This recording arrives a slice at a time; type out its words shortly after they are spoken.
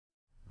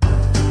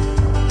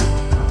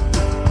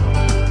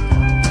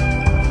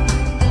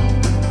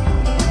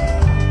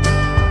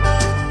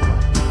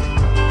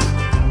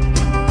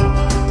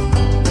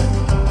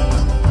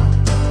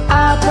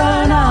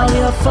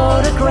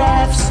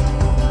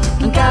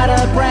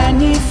brand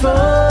new phone.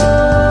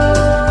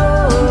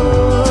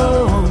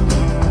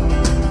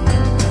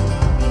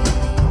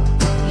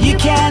 You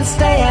can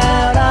stay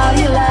out all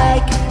you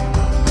like,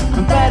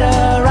 I'm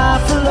better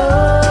off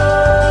alone.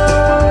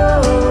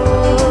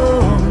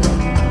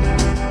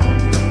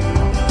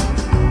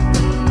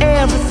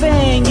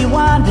 Everything you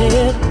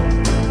wanted,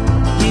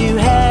 you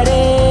had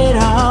it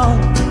all.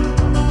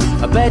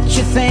 I bet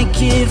you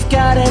think you've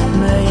got it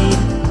made.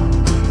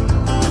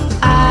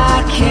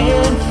 I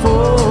can't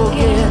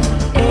forget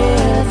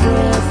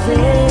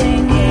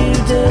everything you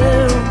do.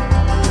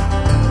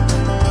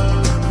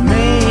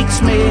 Makes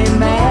me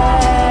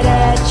mad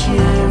at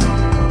you.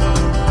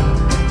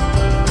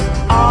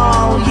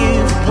 All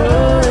you've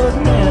put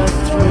me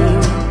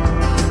through,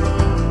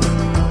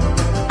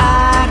 I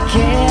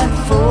can't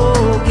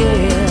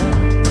forget.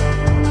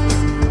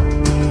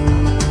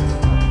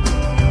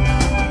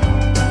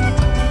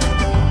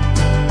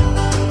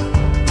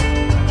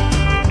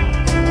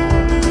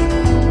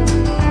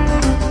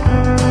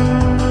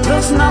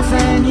 There's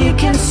nothing you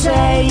can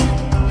say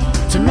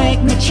to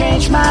make me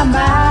change my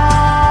mind.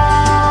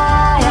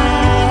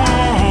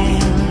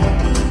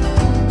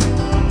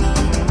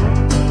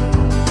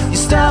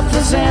 Your stuff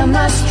is in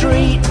the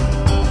street,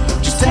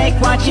 just take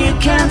what you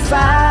can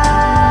find.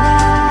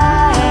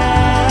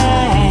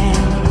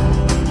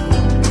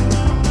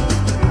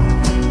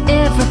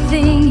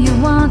 Everything you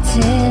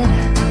wanted,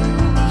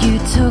 you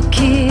took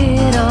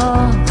it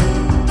all.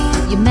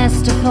 You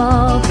messed up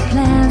all the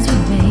plans we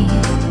made.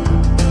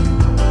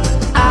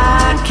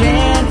 I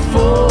can't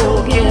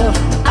forgive,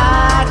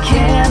 I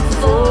can't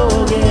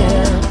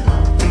forget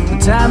the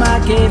time I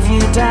gave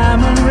you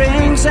diamond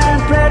rings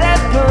and pretty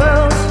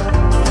pearls.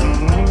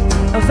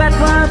 Oh, that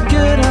weren't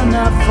good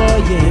enough for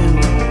you.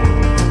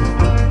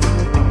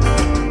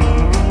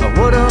 I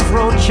would have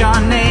wrote your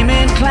name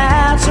in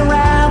clouds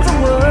around the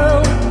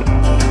world,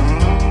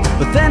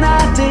 but then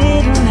I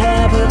didn't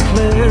have a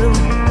clue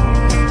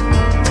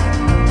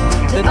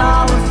that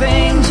all the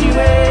things you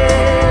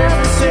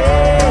ever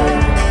said